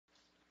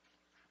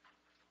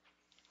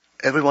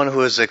everyone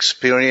who has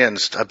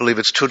experienced, I believe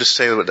it's true to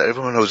say that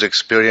everyone who's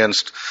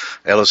experienced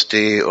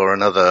LSD or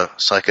another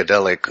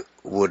psychedelic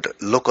would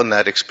look on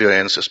that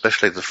experience,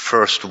 especially the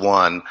first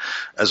one,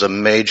 as a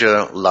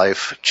major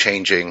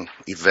life-changing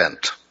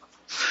event.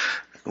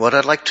 What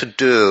I'd like to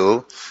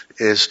do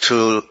is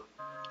to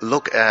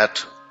look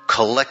at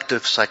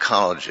collective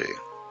psychology,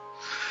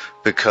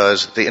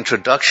 because the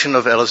introduction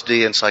of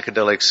LSD and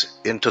psychedelics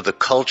into the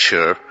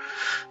culture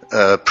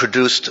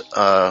produced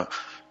a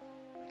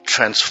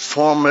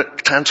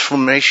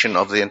transformation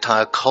of the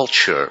entire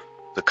culture,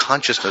 the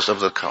consciousness of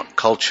the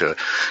culture.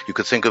 You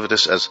could think of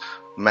this as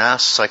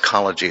mass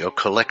psychology or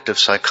collective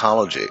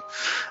psychology.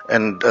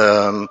 And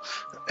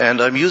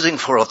I'm using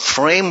for a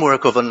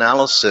framework of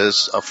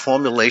analysis a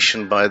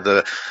formulation by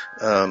the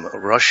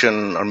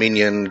Russian,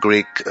 Armenian,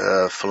 Greek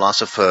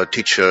philosopher,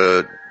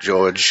 teacher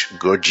George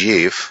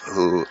Gurdjieff,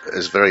 who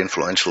is very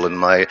influential in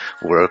my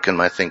work and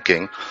my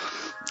thinking,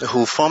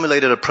 who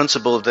formulated a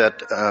principle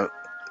that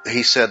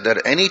he said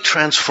that any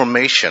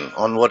transformation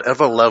on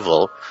whatever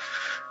level,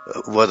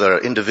 whether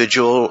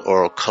individual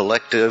or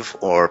collective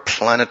or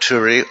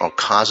planetary or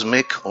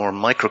cosmic or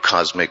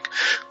microcosmic,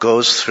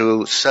 goes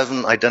through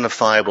 7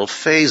 identifiable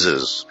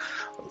phases,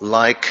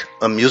 like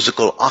a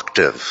musical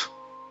octave.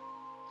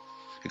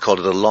 He called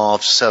it the law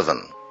of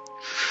 7.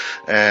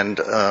 And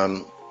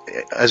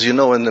as you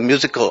know, in the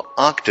musical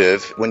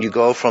octave, when you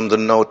go from the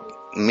note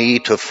mi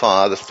to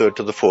fa, the third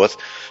to the fourth,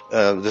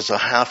 there's a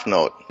half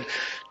note.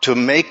 To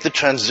make the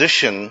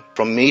transition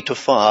from mi to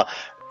fa,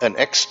 an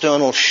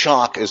external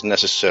shock is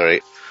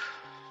necessary.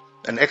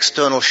 An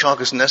external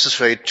shock is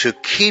necessary to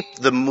keep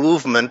the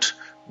movement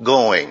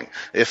going.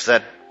 If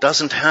that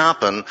doesn't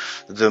happen,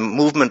 the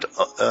movement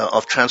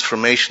of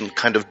transformation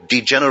kind of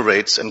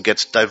degenerates and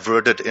gets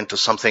diverted into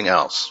something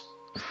else.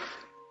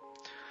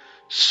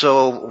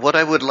 So what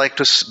I would like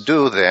to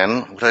do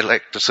then, what I'd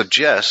like to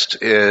suggest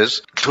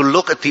is to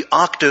look at the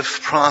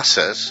octave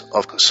process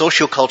of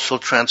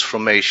sociocultural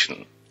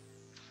transformation.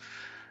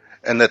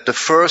 And that the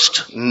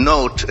first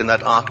note in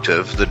that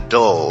octave, the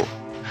do,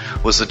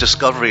 was the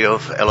discovery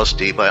of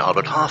LSD by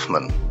Albert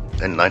Hofmann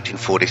in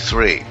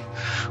 1943,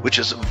 which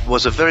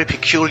was a very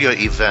peculiar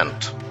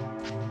event.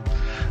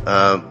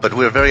 But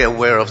we're very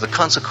aware of the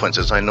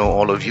consequences. I know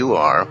all of you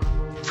are,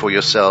 for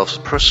yourselves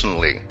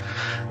personally.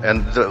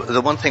 And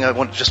the one thing I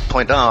want to just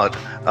point out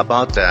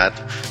about that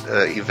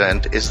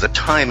event is the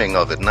timing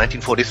of it.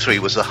 1943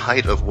 was the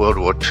height of World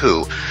War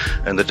II,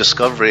 and the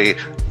discovery,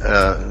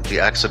 the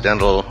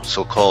accidental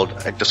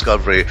so-called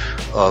discovery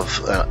of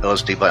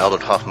LSD by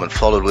Albert Hofmann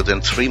followed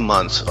within 3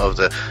 months of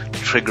the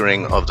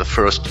triggering of the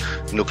first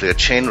nuclear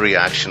chain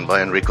reaction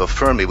by Enrico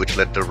Fermi, which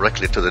led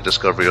directly to the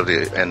discovery of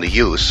and the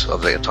use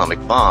of the atomic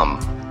bomb.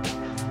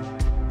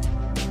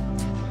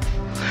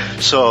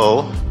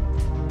 So,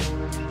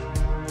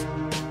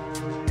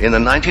 in the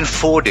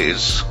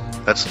 1940s,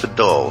 that's the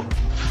do,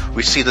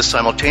 we see the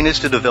simultaneous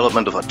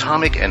development of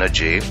atomic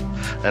energy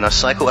and a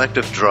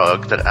psychoactive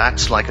drug that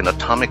acts like an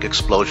atomic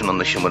explosion on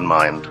the human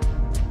mind,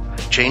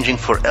 changing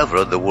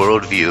forever the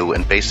worldview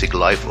and basic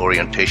life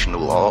orientation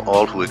of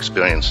all who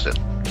experienced it.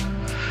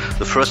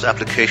 The first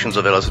applications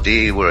of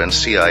LSD were in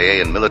CIA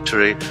and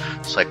military,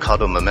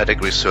 psychotomimetic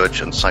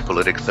research, and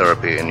psycholytic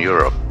therapy in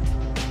Europe.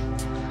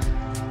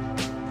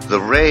 The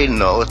Ray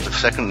note, the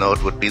second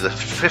note, would be the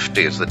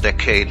 50s, the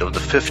decade of the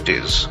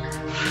 50s.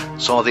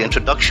 Saw the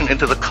introduction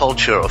into the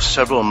culture of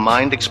several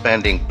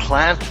mind-expanding,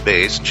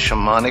 plant-based,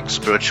 shamanic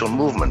spiritual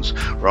movements.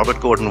 Robert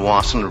Gordon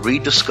Wasson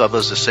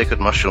rediscovers the sacred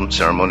mushroom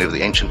ceremony of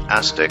the ancient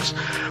Aztecs,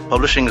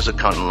 publishing his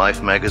account in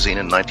Life magazine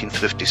in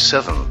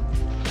 1957.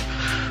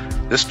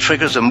 This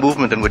triggers a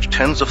movement in which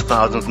tens of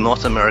thousands of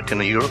North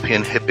American and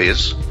European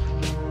hippies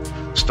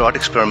start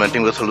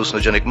experimenting with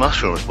hallucinogenic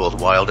mushrooms,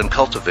 both wild and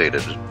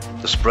cultivated.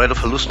 The spread of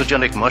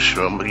hallucinogenic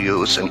mushroom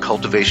use and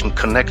cultivation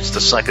connects the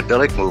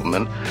psychedelic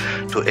movement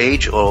to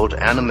age-old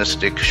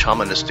animistic,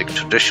 shamanistic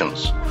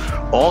traditions.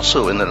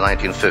 Also in the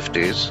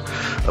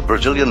 1950s, a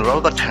Brazilian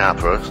rubber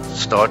tapper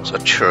starts a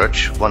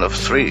church, one of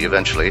 3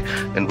 eventually,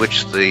 in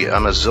which the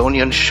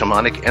Amazonian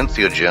shamanic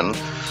entheogen,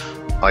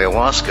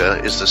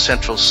 ayahuasca, is the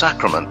central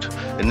sacrament,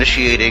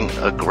 initiating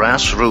a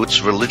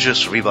grassroots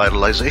religious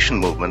revitalization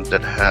movement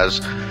that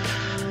has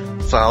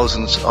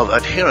thousands of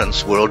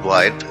adherents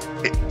worldwide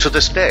to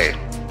this day,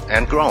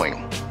 and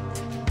growing.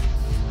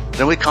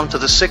 Then we come to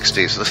the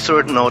 60s, the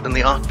third note in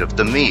the octave,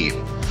 the me.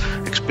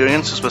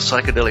 Experiences with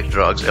psychedelic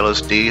drugs,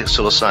 LSD,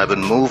 psilocybin,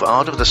 move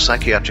out of the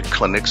psychiatric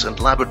clinics and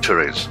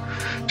laboratories.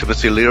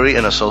 Timothy Leary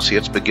and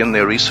associates begin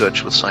their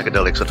research with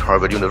psychedelics at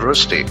Harvard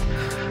University.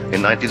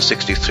 In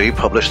 1963,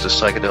 published the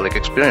psychedelic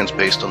experience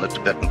based on the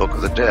Tibetan Book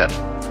of the Dead.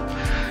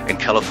 In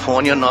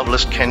California,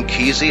 novelist Ken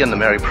Kesey and the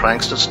Merry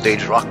Pranksters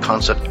stage rock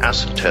concert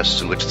acid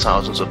tests in which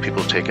thousands of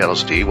people take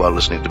LSD while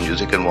listening to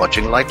music and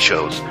watching light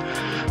shows.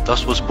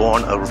 Thus was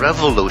born a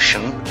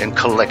revolution in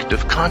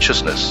collective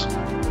consciousness,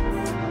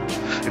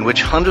 in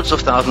which hundreds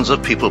of thousands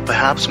of people,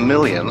 perhaps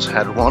millions,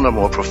 had one or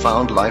more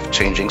profound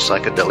life-changing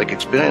psychedelic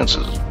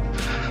experiences.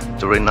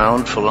 The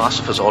renowned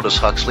philosophers Aldous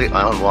Huxley,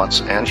 Alan Watts,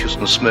 and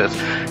Houston Smith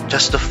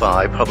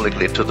testify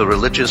publicly to the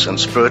religious and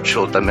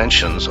spiritual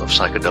dimensions of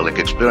psychedelic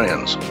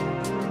experience.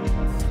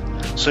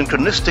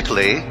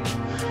 Synchronistically,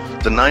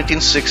 the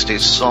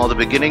 1960s saw the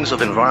beginnings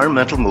of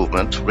environmental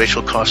movement.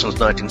 Rachel Carson's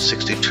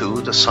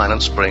 1962, the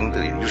Silent Spring,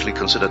 usually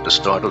considered the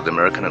start of the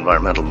American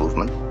environmental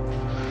movement.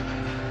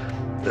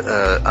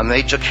 A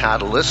major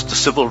catalyst, the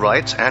civil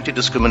rights,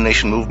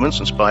 anti-discrimination movements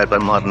inspired by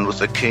Martin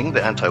Luther King,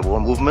 the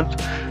anti-war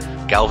movement,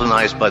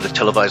 galvanized by the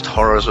televised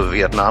horrors of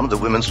Vietnam, the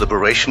women's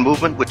liberation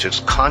movement, which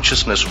is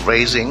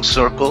consciousness-raising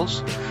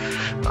circles,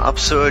 an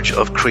upsurge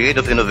of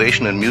creative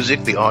innovation in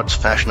music, the arts,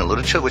 fashion, and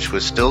literature, which we're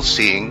still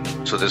seeing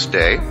to this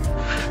day.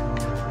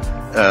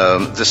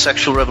 The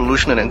sexual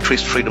revolution and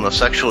increased freedom of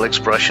sexual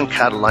expression,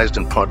 catalyzed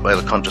in part by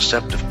the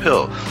contraceptive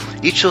pill.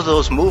 Each of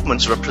those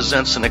movements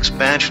represents an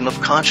expansion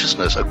of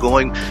consciousness,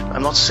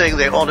 I'm not saying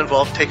they all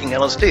involve taking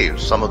LSD.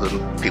 Some of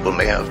them people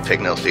may have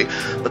taken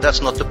LSD, but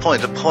that's not the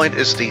point. The point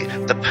is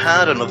the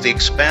pattern of the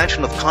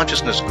expansion of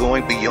consciousness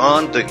going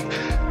beyond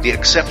the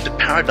accepted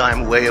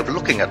paradigm way of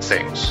looking at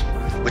things,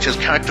 which is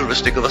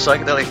characteristic of a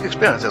psychedelic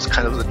experience. That's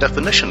kind of the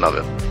definition of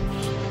it.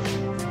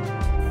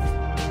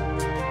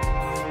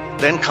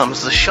 Then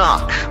comes the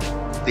shock,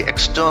 the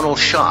external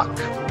shock.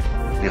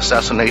 The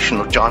assassination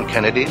of John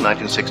Kennedy,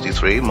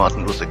 1963,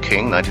 Martin Luther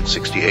King,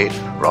 1968,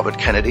 Robert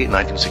Kennedy,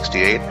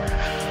 1968,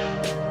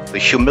 the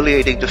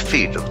humiliating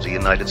defeat of the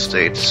United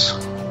States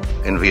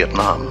in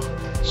Vietnam.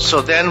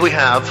 So then we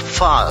have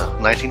FA,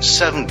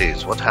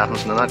 1970s. What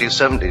happens in the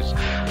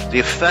 1970s? The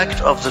effect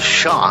of the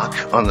shock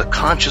on the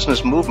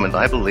consciousness movement,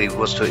 I believe,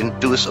 was to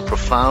induce a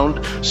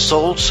profound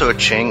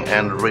soul-searching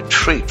and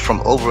retreat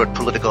from overt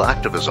political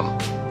activism.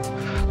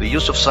 The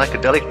use of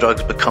psychedelic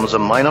drugs becomes a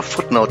minor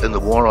footnote in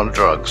the war on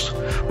drugs,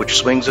 which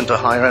swings into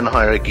higher and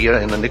higher gear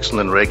in the Nixon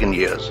and Reagan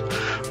years.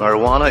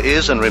 Marijuana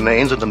is and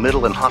remains in the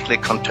middle and hotly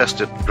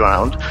contested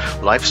ground,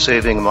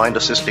 life-saving,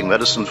 mind-assisting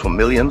medicine for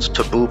millions,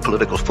 taboo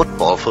political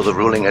football for the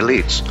ruling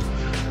elites.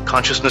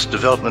 Consciousness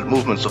development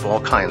movements of all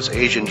kinds,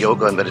 Asian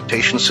yoga and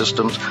meditation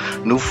systems,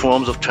 new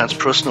forms of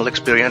transpersonal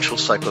experiential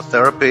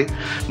psychotherapy,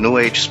 New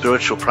Age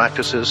spiritual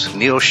practices,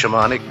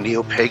 neo-shamanic,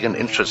 neo-pagan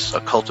interests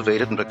are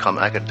cultivated and become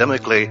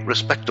academically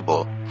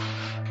respectable.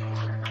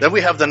 Then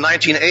we have the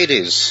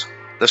 1980s,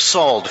 the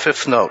soul, the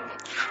fifth note.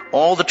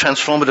 All the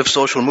transformative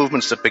social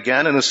movements that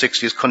began in the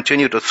 60s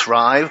continue to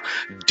thrive,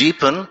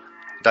 deepen,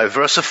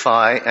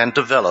 diversify, and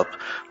develop,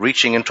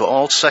 reaching into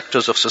all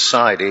sectors of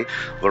society,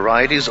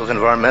 varieties of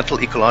environmental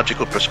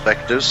ecological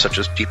perspectives such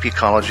as deep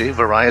ecology,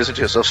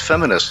 varieties of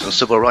feminist and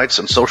civil rights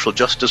and social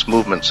justice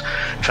movements,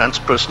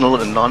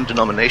 transpersonal and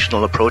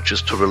non-denominational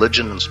approaches to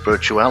religion and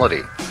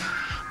spirituality.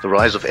 The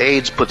rise of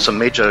AIDS puts a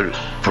major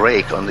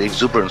brake on the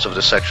exuberance of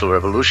the sexual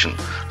revolution.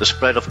 The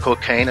spread of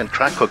cocaine and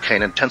crack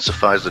cocaine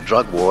intensifies the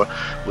drug war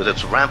with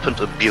its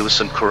rampant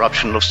abuse and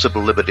corruption of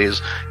civil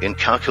liberties,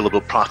 incalculable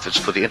profits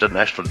for the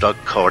international drug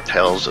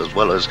cartels, as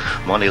well as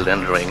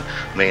money-laundering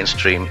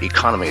mainstream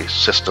economy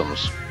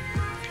systems.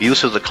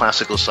 Use of the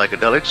classical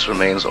psychedelics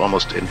remains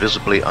almost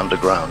invisibly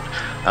underground.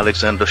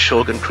 Alexander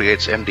Shulgin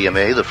creates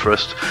MDMA, the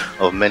first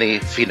of many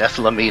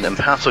phenethylamine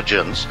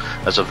empathogens,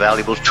 as a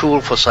valuable tool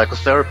for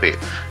psychotherapy.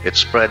 It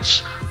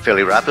spreads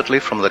fairly rapidly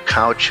from the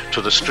couch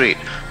to the street,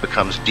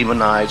 becomes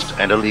demonized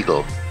and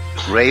illegal.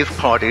 Rave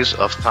parties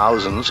of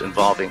thousands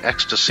involving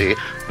ecstasy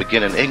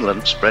begin in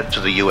England, spread to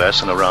the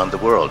US and around the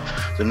world.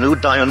 The new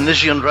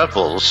Dionysian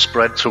revels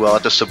spread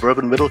throughout the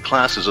suburban middle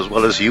classes as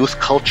well as youth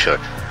culture.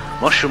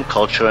 Mushroom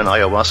culture and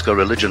ayahuasca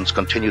religions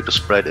continue to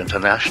spread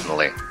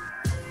internationally.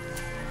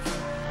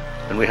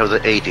 And we have the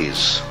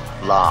 80s,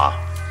 La,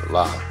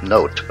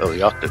 note of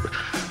the octave.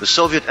 The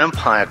Soviet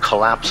Empire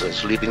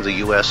collapses, leaving the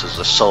U.S. as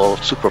the sole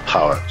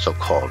superpower,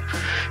 so-called,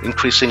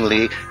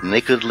 increasingly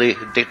nakedly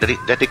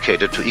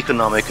dedicated to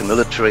economic and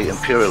military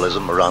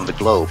imperialism around the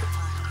globe.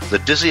 The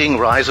dizzying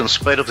rise and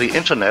spread of the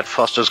Internet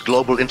fosters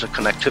global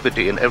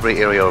interconnectivity in every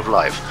area of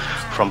life,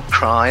 from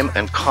crime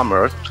and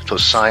commerce to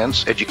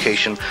science,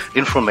 education,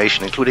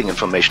 information, including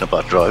information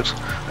about drugs,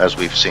 as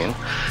we've seen,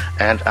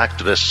 and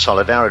activist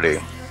solidarity.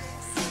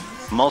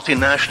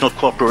 Multinational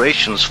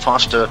corporations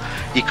foster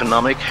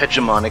economic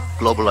hegemonic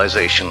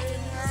globalization.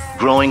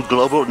 Growing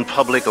global and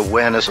public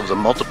awareness of the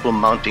multiple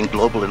mounting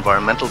global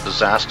environmental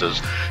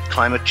disasters,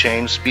 climate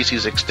change,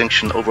 species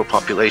extinction,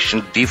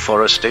 overpopulation,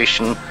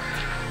 deforestation,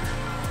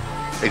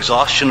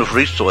 exhaustion of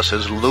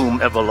resources loom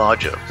ever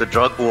larger. The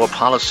drug war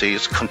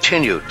policies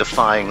continue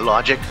defying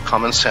logic,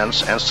 common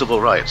sense, and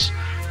civil rights.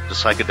 The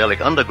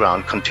psychedelic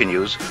underground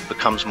continues,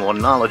 becomes more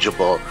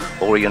knowledgeable,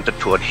 oriented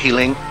toward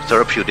healing,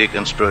 therapeutic,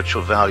 and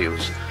spiritual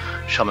values.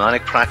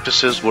 Shamanic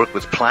practices work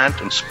with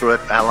plant and spirit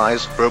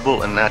allies.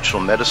 Herbal and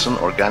natural medicine,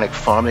 organic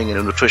farming,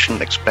 and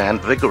nutrition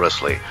expand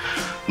vigorously.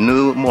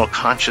 New, more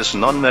conscious,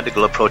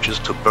 non-medical approaches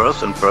to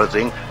birth and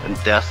birthing and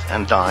death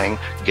and dying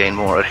gain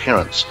more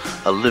adherents.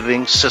 A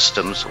living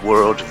systems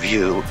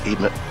worldview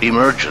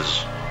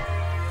emerges.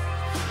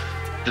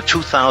 The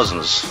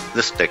 2000s,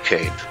 this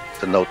decade,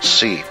 the note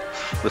C.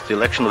 with the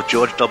election of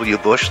George W.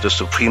 Bush, the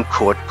Supreme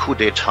Court coup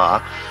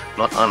d'etat,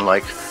 not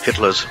unlike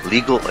Hitler's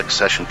legal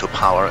accession to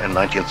power in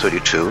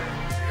 1932.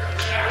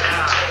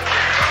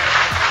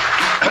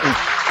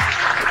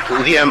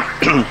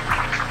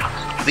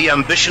 The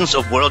ambitions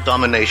of world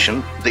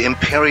domination, the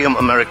Imperium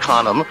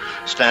Americanum,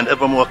 stand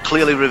ever more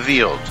clearly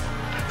revealed.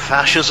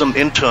 Fascism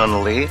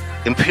internally,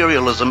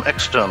 imperialism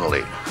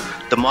externally.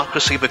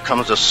 Democracy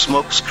becomes a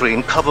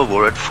smokescreen cover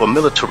word for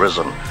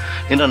militarism.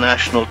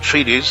 International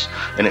treaties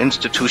and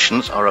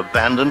institutions are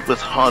abandoned with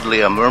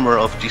hardly a murmur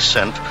of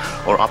dissent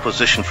or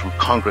opposition from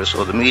Congress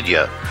or the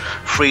media.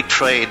 Free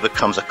trade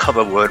becomes a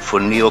cover word for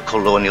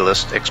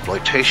neo-colonialist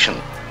exploitation.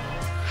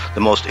 The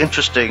most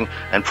interesting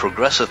and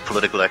progressive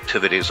political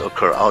activities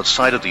occur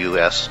outside of the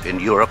U.S., in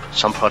Europe,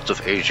 some parts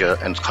of Asia,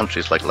 and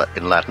countries like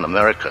in Latin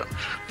America.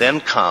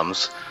 Then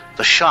comes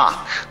the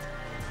shock.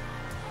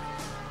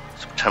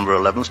 September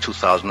 11,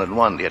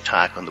 2001, the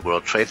attack on the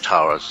World Trade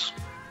Towers.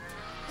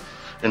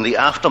 In the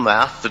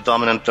aftermath, the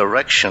dominant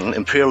direction,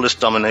 imperialist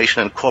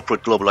domination and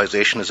corporate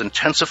globalization, is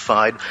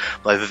intensified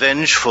by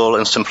vengeful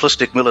and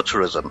simplistic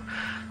militarism.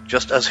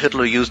 Just as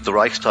Hitler used the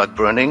Reichstag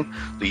burning,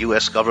 the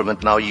U.S.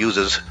 government now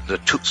uses the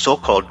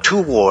so-called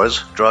two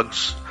wars,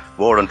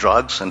 war on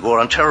drugs and war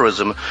on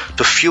terrorism,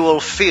 to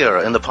fuel fear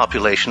in the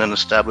population and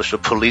establish a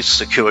police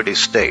security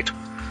state.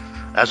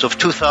 As of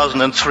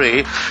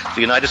 2003,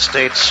 the United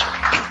States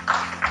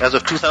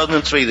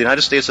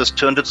has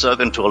turned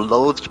itself into a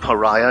loathed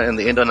pariah in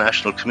the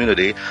international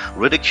community,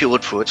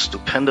 ridiculed for its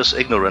stupendous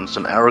ignorance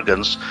and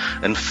arrogance,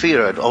 and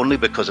feared only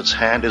because its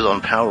hand is on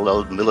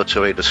unparalleled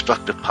military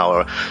destructive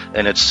power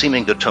and its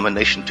seeming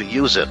determination to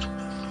use it.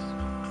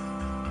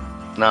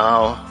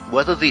 Now,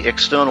 whether the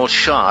external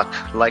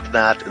shock, like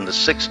that in the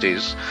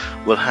 60s,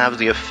 will have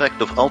the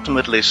effect of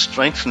ultimately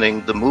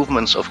strengthening the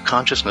movements of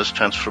consciousness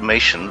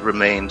transformation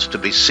remains to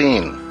be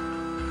seen.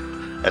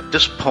 At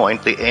this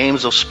point, the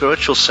aims of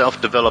spiritual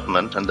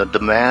self-development and the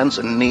demands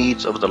and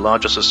needs of the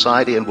larger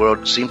society and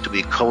world seem to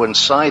be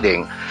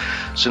coinciding,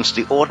 since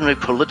the ordinary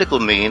political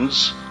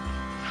means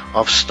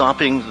of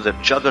stopping the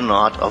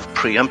juggernaut of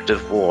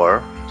preemptive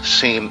war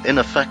seem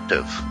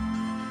ineffective.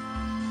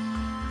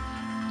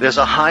 There's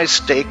a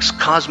high-stakes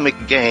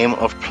cosmic game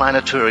of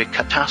planetary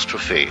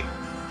catastrophe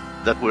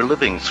that we're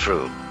living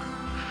through.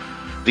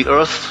 The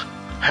Earth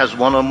has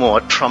one or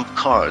more trump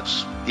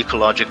cards.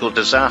 Ecological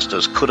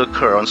disasters could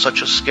occur on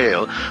such a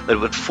scale that it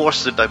would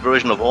force the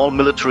diversion of all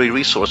military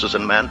resources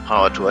and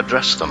manpower to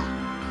address them.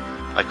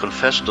 I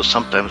confess to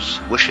sometimes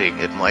wishing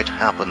it might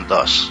happen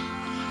thus.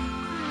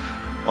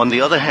 On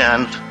the other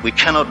hand, we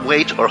cannot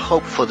wait or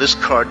hope for this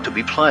card to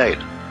be played.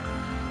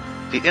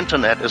 The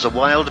Internet is a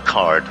wild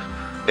card.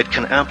 It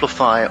can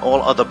amplify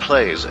all other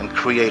plays and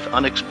create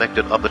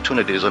unexpected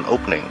opportunities and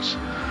openings.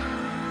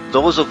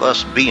 Those of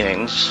us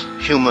beings,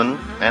 human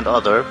and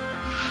other,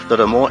 that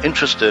are more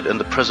interested in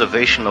the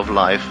preservation of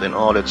life in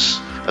all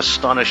its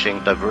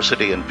astonishing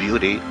diversity and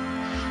beauty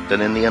than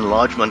in the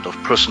enlargement of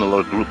personal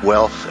or group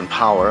wealth and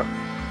power,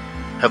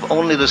 have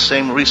only the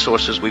same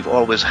resources we've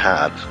always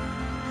had: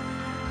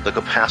 the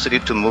capacity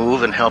to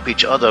move and help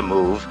each other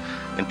move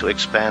into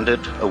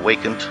expanded,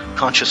 awakened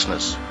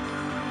consciousness,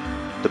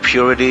 the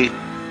purity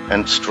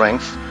and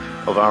strength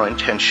of our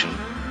intention,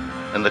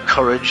 and the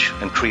courage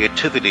and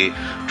creativity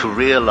to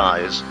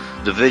realize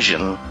the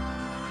vision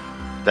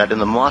that in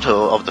the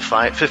motto of the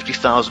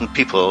 50,000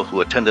 people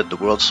who attended the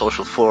World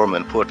Social Forum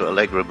in Porto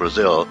Alegre,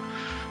 Brazil,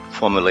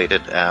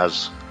 formulated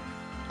as,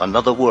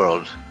 "Another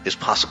world is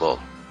possible."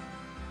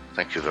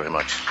 Thank you very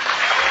much.